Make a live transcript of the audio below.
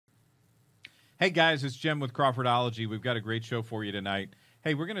Hey guys, it's Jim with Crawfordology. We've got a great show for you tonight.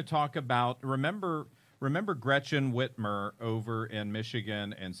 Hey, we're going to talk about remember Gretchen Whitmer over in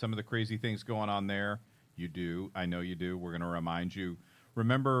Michigan and some of the crazy things going on there. You do, I know you do. We're going to remind you.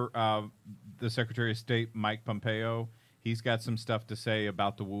 Remember the Secretary of State Mike Pompeo? He's got some stuff to say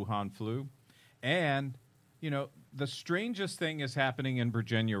about the Wuhan flu, and the strangest thing is happening in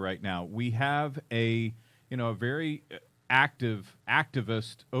Virginia right now. We have a very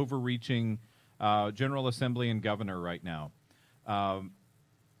activist, overreaching General Assembly and governor right now.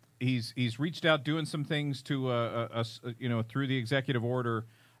 He's reached out doing some things to through the executive order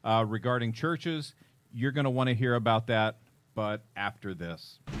regarding churches. You're going to want to hear about that, but after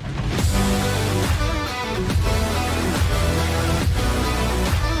this.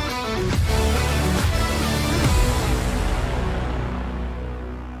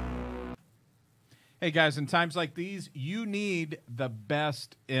 Hey guys, in times like these, you need the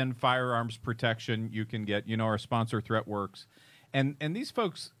best in firearms protection you can get. Our sponsor, ThreatWorks. And these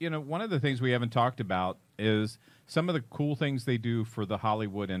folks, one of the things we haven't talked about is some of the cool things they do for the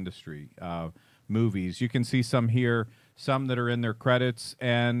Hollywood industry. Movies. You can see some here, some that are in their credits.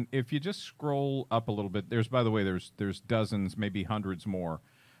 And if you just scroll up a little bit, there's dozens, maybe hundreds more.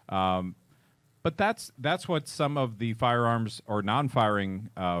 But that's what some of the firearms or non-firing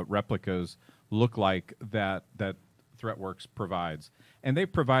replicas look like that ThreatWorks provides, and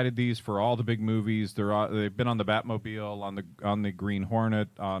they've provided these for all the big movies. They've been on the Batmobile, on the Green Hornet,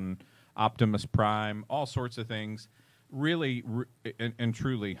 on Optimus Prime, all sorts of things. Really, and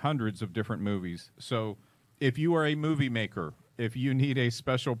truly, hundreds of different movies. So, if you are a movie maker, if you need a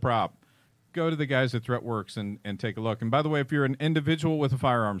special prop, go to the guys at ThreatWorks and take a look. And by the way, if you're an individual with a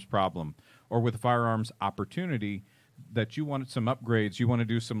firearms problem or with a firearms opportunity, that you wanted some upgrades, you want to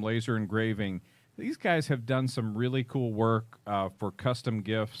do some laser engraving, these guys have done some really cool work for custom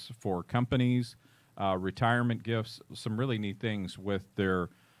gifts for companies, retirement gifts, some really neat things with their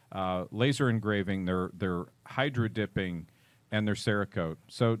laser engraving, their hydro dipping, and their Cerakote.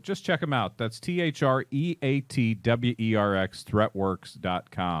 So just check them out. That's ThreatWorks,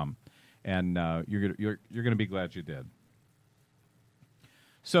 ThreatWorks.com. And you're going to be glad you did.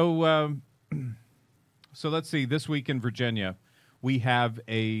 So let's see. This week in Virginia, we have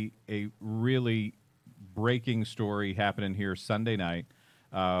a really breaking story happening here Sunday night.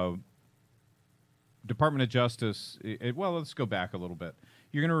 Department of Justice. Let's go back a little bit.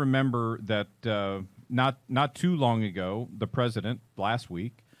 You're going to remember that not too long ago, the president last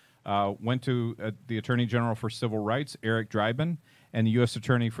week went to the Attorney General for Civil Rights, Eric Dreeben, and the U.S.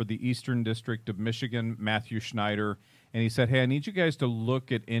 Attorney for the Eastern District of Michigan, Matthew Schneider. And he said, hey, I need you guys to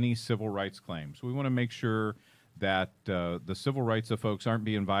look at any civil rights claims. We want to make sure that the civil rights of folks aren't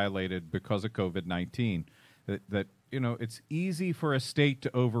being violated because of COVID-19. That it's easy for a state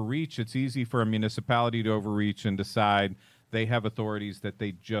to overreach. It's easy for a municipality to overreach and decide they have authorities that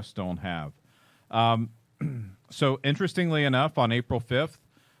they just don't have. So interestingly enough, on April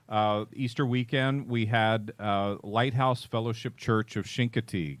 5th, Easter weekend, we had Lighthouse Fellowship Church of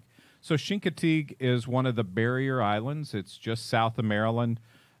Chincoteague. So Chincoteague is one of the barrier islands. It's just south of Maryland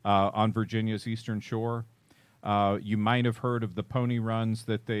on Virginia's eastern shore. You might have heard of the pony runs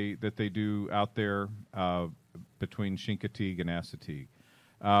that they do out there between Chincoteague and Assateague.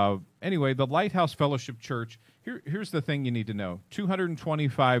 Anyway, the Lighthouse Fellowship Church, here's the thing you need to know.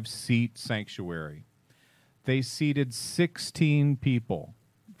 225-seat sanctuary. They seated 16 people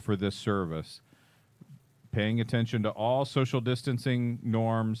for this service, paying attention to all social distancing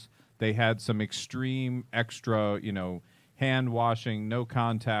norms. They had some extreme extra, hand washing, no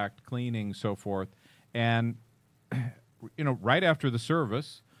contact, cleaning, so forth. And, right after the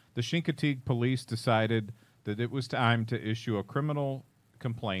service, the Chincoteague police decided that it was time to issue a criminal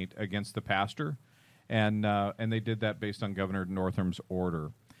complaint against the pastor, and they did that based on Governor Northam's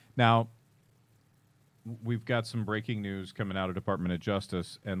order. Now, we've got some breaking news coming out of Department of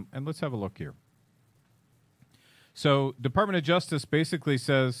Justice, and let's have a look here. So Department of Justice basically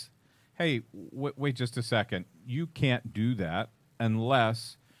says, hey, wait just a second. You can't do that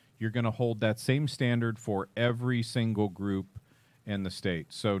unless you're going to hold that same standard for every single group in the state.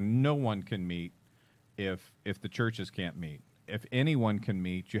 So no one can meet if the churches can't meet. If anyone can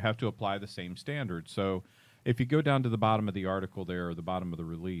meet, you have to apply the same standard. So if you go down to the bottom of the article there, or the bottom of the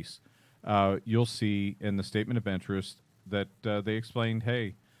release, you'll see in the statement of interest that they explained,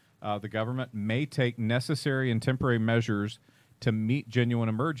 hey, the government may take necessary and temporary measures to meet genuine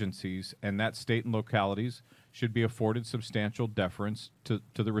emergencies, and that state and localities should be afforded substantial deference to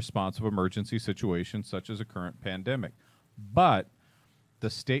the response of emergency situations such as a current pandemic. But the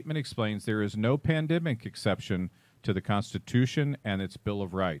statement explains there is no pandemic exception to the Constitution and its Bill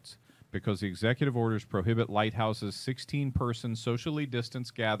of Rights. because the executive orders prohibit Lighthouse's 16-person socially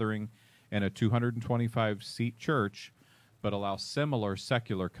distanced gathering in a 225-seat church, but allow similar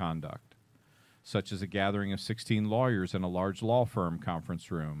secular conduct, such as a gathering of 16 lawyers in a large law firm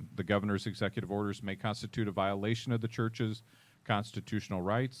conference room. The governor's executive orders may constitute a violation of the church's constitutional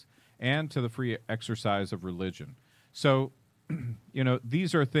rights and to the free exercise of religion. So,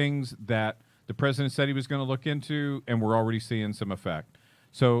 these are things that the president said he was going to look into, and we're already seeing some effect.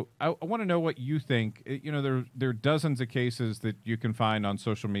 So I want to know what you think. There are dozens of cases that you can find on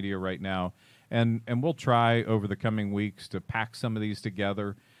social media right now, and we'll try over the coming weeks to pack some of these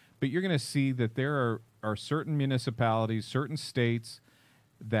together. But you're going to see that there are certain municipalities, certain states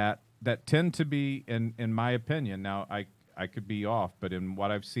that tend to be, in my opinion, now I could be off, but in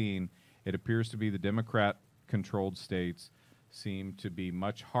what I've seen, it appears to be the Democrat-controlled states seem to be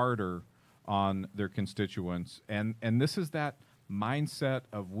much harder on their constituents. And this is that mindset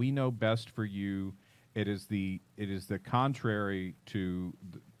of we know best for you. It is the contrary to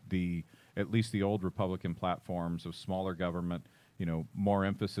the at least the old Republican platforms of smaller government, more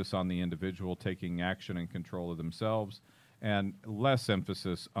emphasis on the individual taking action and control of themselves, and less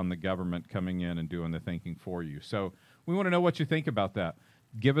emphasis on the government coming in and doing the thinking for you. So we want to know what you think about that.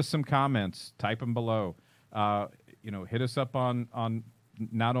 Give us some comments. Type them below. Hit us up on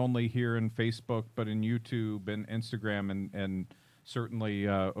not only here in Facebook, but in YouTube and Instagram and certainly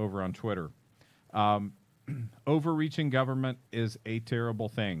over on Twitter. Overreaching government is a terrible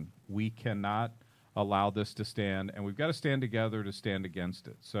thing. We cannot allow this to stand, and we've got to stand together to stand against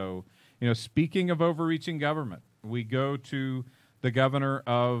it. So, speaking of overreaching government, we go to the governor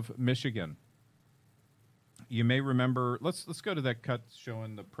of Michigan. You may remember, let's go to that cut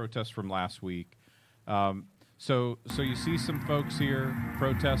showing the protest from last week. So you see some folks here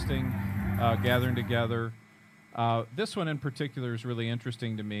protesting, gathering together. This one in particular is really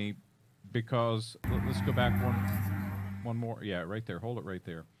interesting to me because, let's go back one more. Yeah, right there. Hold it right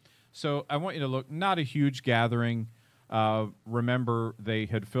there. So I want you to look, not a huge gathering. Remember, they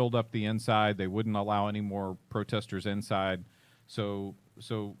had filled up the inside. They wouldn't allow any more protesters inside. So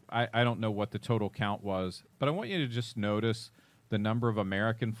I don't know what the total count was, but I want you to just notice the number of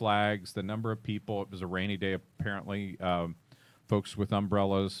American flags, the number of people. It was a rainy day, apparently. Folks with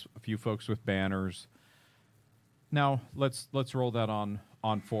umbrellas, a few folks with banners. Now let's roll that on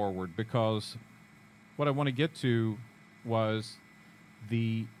forward, because what I want to get to was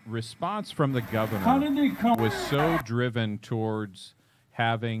the response from the governor was so driven towards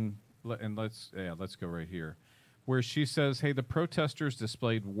having, and let's go right here, where she says, hey, the protesters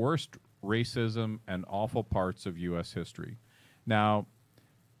displayed worst racism and awful parts of U.S. history. Now,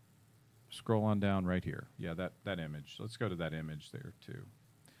 scroll on down right here. Yeah, that image. Let's go to that image there, too.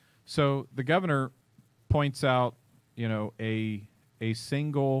 So the governor points out, a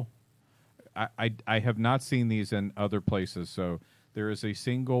single, I have not seen these in other places, so there is a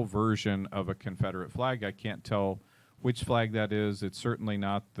single version of a Confederate flag. I can't tell which flag that is. It's certainly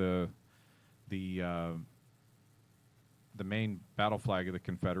not the main battle flag of the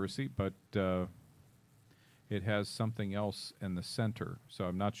Confederacy, but it has something else in the center. So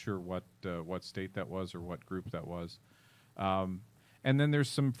I'm not sure what state that was or what group that was. And then there's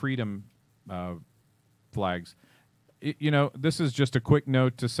some freedom flags. This is just a quick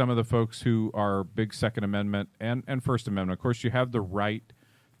note to some of the folks who are big Second Amendment and First Amendment. Of course, you have the right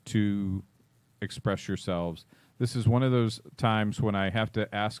to express yourselves. This is one of those times when I have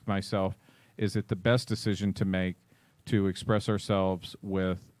to ask myself, is it the best decision to make to express ourselves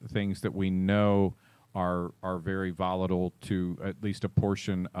with things that we know are very volatile to at least a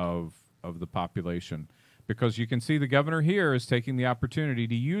portion of the population? Because you can see the governor here is taking the opportunity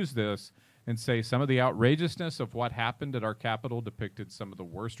to use this and say some of the outrageousness of what happened at our Capitol depicted some of the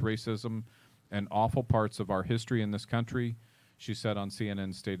worst racism and awful parts of our history in this country, she said on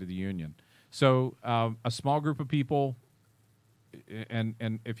CNN's State of the Union. So a small group of people,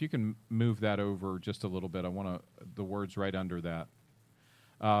 and if you can move that over just a little bit, I want the words right under that.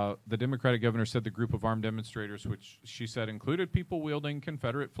 The Democratic governor said the group of armed demonstrators, which she said included people wielding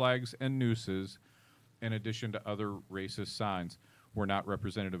Confederate flags and nooses, in addition to other racist signs, were not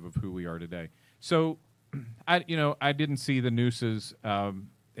representative of who we are today. So, I didn't see the nooses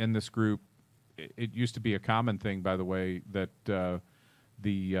in this group. It used to be a common thing, by the way, that the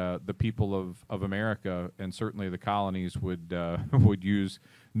people of America and certainly the colonies would use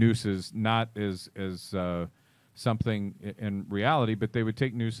nooses not as something in reality, but they would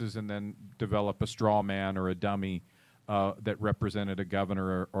take nooses and then develop a straw man or a dummy that represented a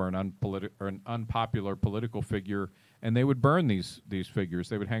governor or an unpopular political figure, and they would burn these figures.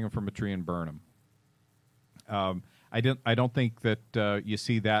 They would hang them from a tree and burn them. I don't think that you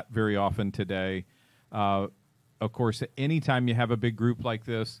see that very often today. Of course, anytime you have a big group like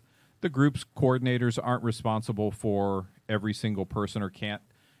this, the group's coordinators aren't responsible for every single person or can't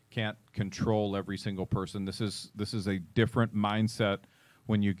control every single person. This is a different mindset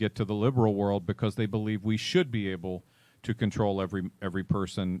when you get to the liberal world, because they believe we should be able to control every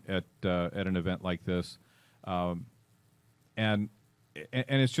person at an event like this, and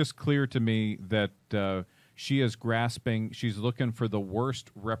it's just clear to me that she is grasping. She's looking for the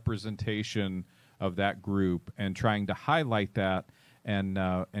worst representation of that group and trying to highlight that and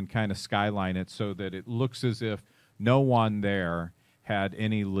kind of skyline it so that it looks as if no one there had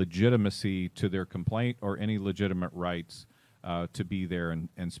any legitimacy to their complaint or any legitimate rights to be there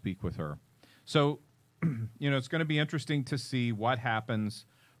and speak with her. So, it's going to be interesting to see what happens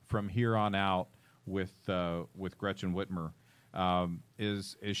from here on out with Gretchen Whitmer.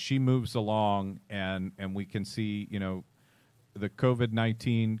 As she moves along, and we can see, the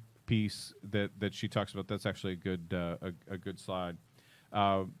COVID-19 piece that she talks about. That's actually a good slide.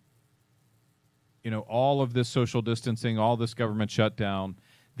 All of this social distancing, all this government shutdown,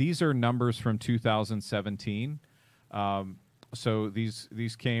 these are numbers from 2017. So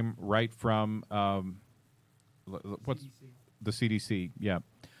these came right from what's CDC. The CDC? Yeah.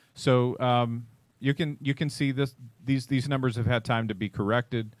 So you can see these numbers have had time to be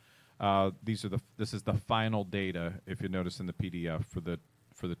corrected. This is the final data, if you notice in the PDF for the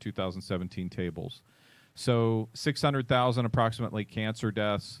 2017 tables. So 600,000 approximately cancer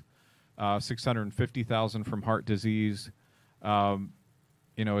deaths, 650,000 from heart disease. As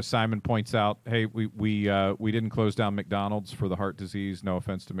Simon points out, hey, we didn't close down McDonald's for the heart disease. No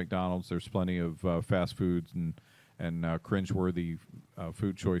offense to McDonald's, there's plenty of fast foods and cringeworthy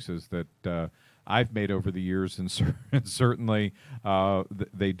food choices that I've made over the years, and certainly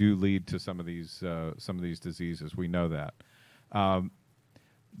they do lead to some of these diseases. We know that.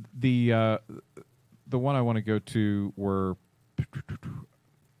 The one I want to go to where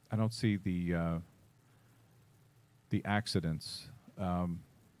I don't see the accidents.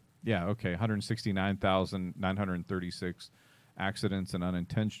 169,936 accidents and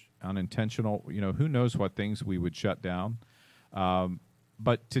unintentional. Who knows what things we would shut down.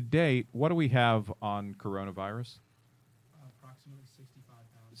 But to date, what do we have on coronavirus? Approximately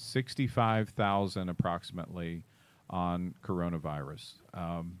 65,000. 65,000 approximately on coronavirus.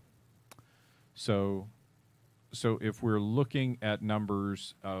 So if we're looking at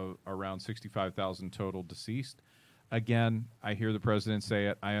numbers of around 65,000 total deceased, again, I hear the president say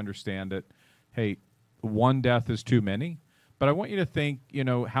it. I understand it. Hey, one death is too many. But I want you to think,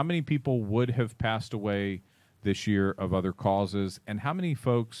 how many people would have passed away this year of other causes, and how many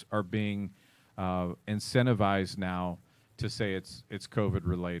folks are being incentivized now to say it's COVID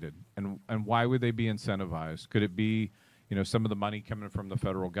related, and why would they be incentivized? Could it be, some of the money coming from the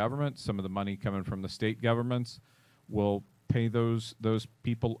federal government, some of the money coming from the state governments will pay those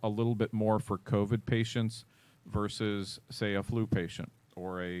people a little bit more for COVID patients versus, say, a flu patient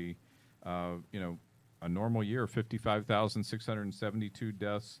or a normal year, 55,672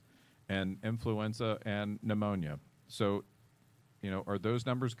 deaths and influenza and pneumonia. So, are those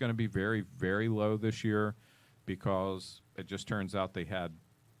numbers going to be very, very low this year because it just turns out they had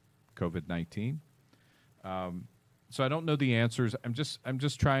COVID-19? So I don't know the answers. I'm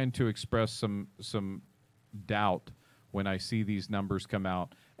just trying to express some doubt when I see these numbers come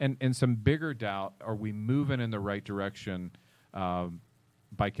out, and some bigger doubt. Are we moving in the right direction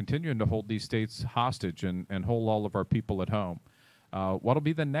by continuing to hold these states hostage and hold all of our people at home? What'll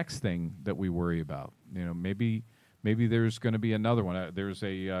be the next thing that we worry about? Maybe there's going to be another one. There's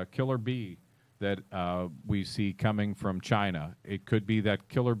a killer bee that we see coming from China. It could be that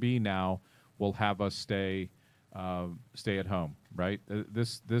killer bee now will have us stay at home, right?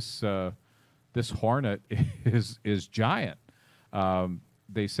 This hornet is giant.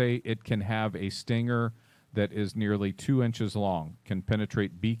 They say it can have a stinger that is nearly 2 inches long, can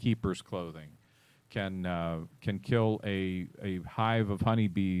penetrate beekeepers' clothing, can kill a hive of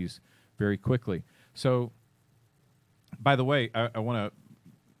honeybees very quickly. So, by the way, I want to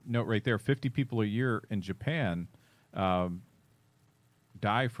note right there, 50 people a year in Japan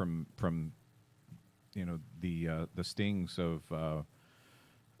die from the stings of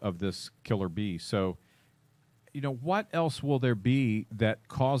this killer bee. So, what else will there be that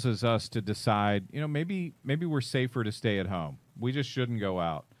causes us to decide, maybe we're safer to stay at home. We just shouldn't go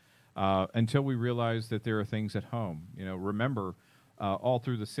out until we realize that there are things at home. Remember, all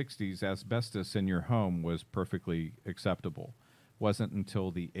through the 60s, asbestos in your home was perfectly acceptable. Wasn't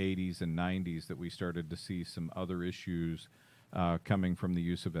until the 80s and 90s that we started to see some other issues coming from the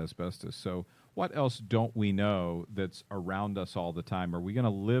use of asbestos. So what else don't we know that's around us all the time? Are we going to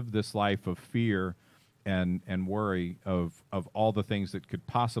live this life of fear and worry of all the things that could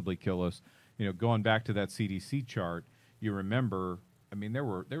possibly kill us? You know, going back to that CDC chart, you remember, I mean, there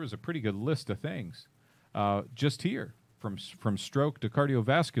was a pretty good list of things just here, from stroke to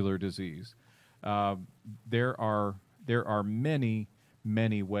cardiovascular disease. There are many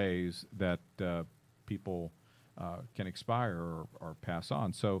ways that people can expire or pass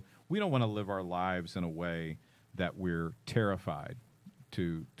on. So we don't want to live our lives in a way that we're terrified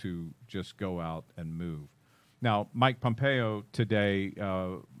to just go out and move. Now, Mike Pompeo today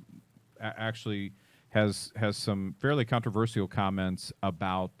actually has some fairly controversial comments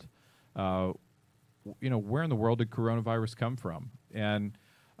about where in the world did coronavirus come from, and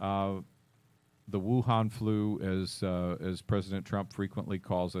the Wuhan flu, as President Trump frequently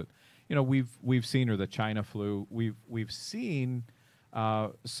calls it. You know, we've seen, or the China flu. We've seen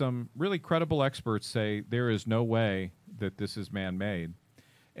some really credible experts say there is no way that this is man-made,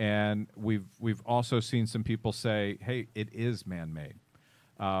 and we've also seen some people say, hey, it is man-made.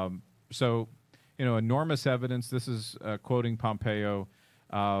 So, you know, enormous evidence. This is quoting Pompeo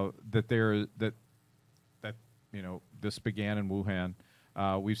that this began in Wuhan.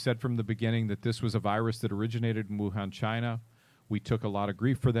 We've said from the beginning that this was a virus that originated in Wuhan, China. We took a lot of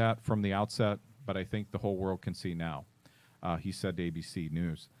grief for that from the outset, but I think the whole world can see now, he said to ABC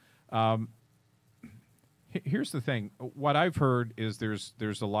News. Here's the thing. What I've heard is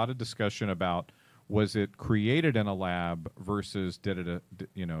there's a lot of discussion about, was it created in a lab versus did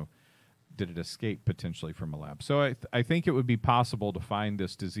it escape potentially from a lab? So I think it would be possible to find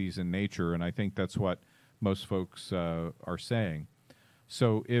this disease in nature, and I think that's what most folks are saying.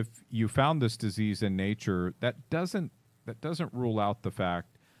 So if you found this disease in nature, that doesn't rule out the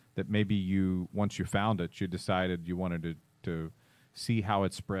fact that maybe once you found it, you decided you wanted to see how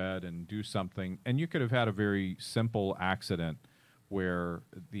it spread and do something. And you could have had a very simple accident where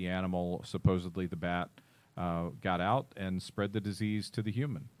the animal, supposedly the bat, got out and spread the disease to the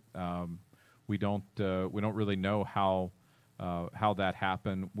human. We don't really know how that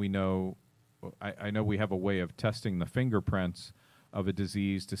happened. We know, I know we have a way of testing the fingerprints of a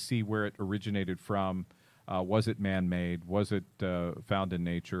disease to see where it originated from. Was it man-made? Was it found in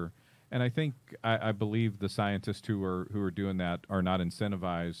nature? And I think I believe the scientists who are doing that are not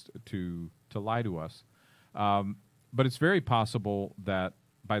incentivized to lie to us. But it's very possible that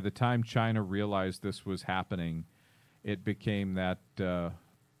by the time China realized this was happening, it became that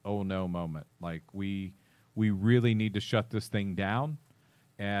oh no moment. Like we really need to shut this thing down,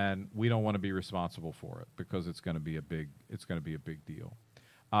 and we don't want to be responsible for it because it's going to be a big deal.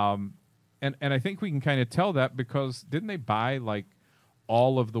 And I think we can kind of tell that because didn't they buy like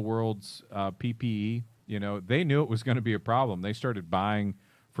all of the world's PPE? You know, they knew it was going to be a problem. They started buying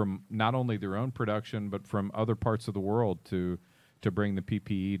from not only their own production but from other parts of the world to bring the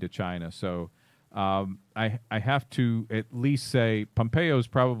PPE to China. So I have to at least say Pompeo's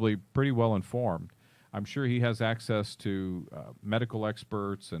probably pretty well informed. I'm sure he has access to medical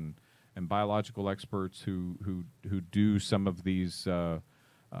experts and biological experts who do some of these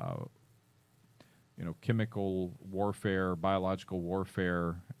chemical warfare, biological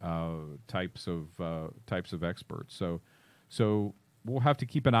warfare types of experts. So we'll have to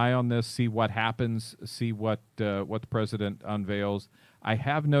keep an eye on this, see what happens, see what the president unveils. I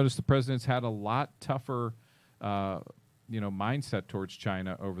have noticed the president's had a lot tougher mindset towards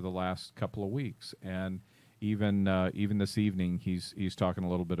China over the last couple of weeks, and even this evening he's talking a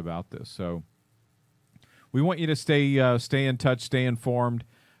little bit about this. So we want you to stay in touch, stay informed.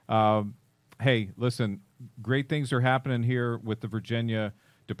 Hey, listen, great things are happening here with the Virginia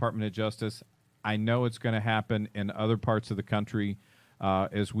Department of Justice. I know it's going to happen in other parts of the country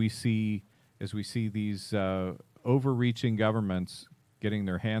as we see these overreaching governments getting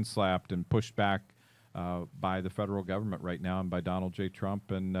their hands slapped and pushed back by the federal government right now and by Donald J.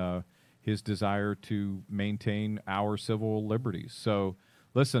 Trump and his desire to maintain our civil liberties. So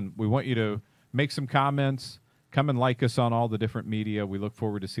listen, we want you to make some comments, come and like us on all the different media. We look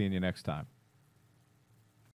forward to seeing you next time.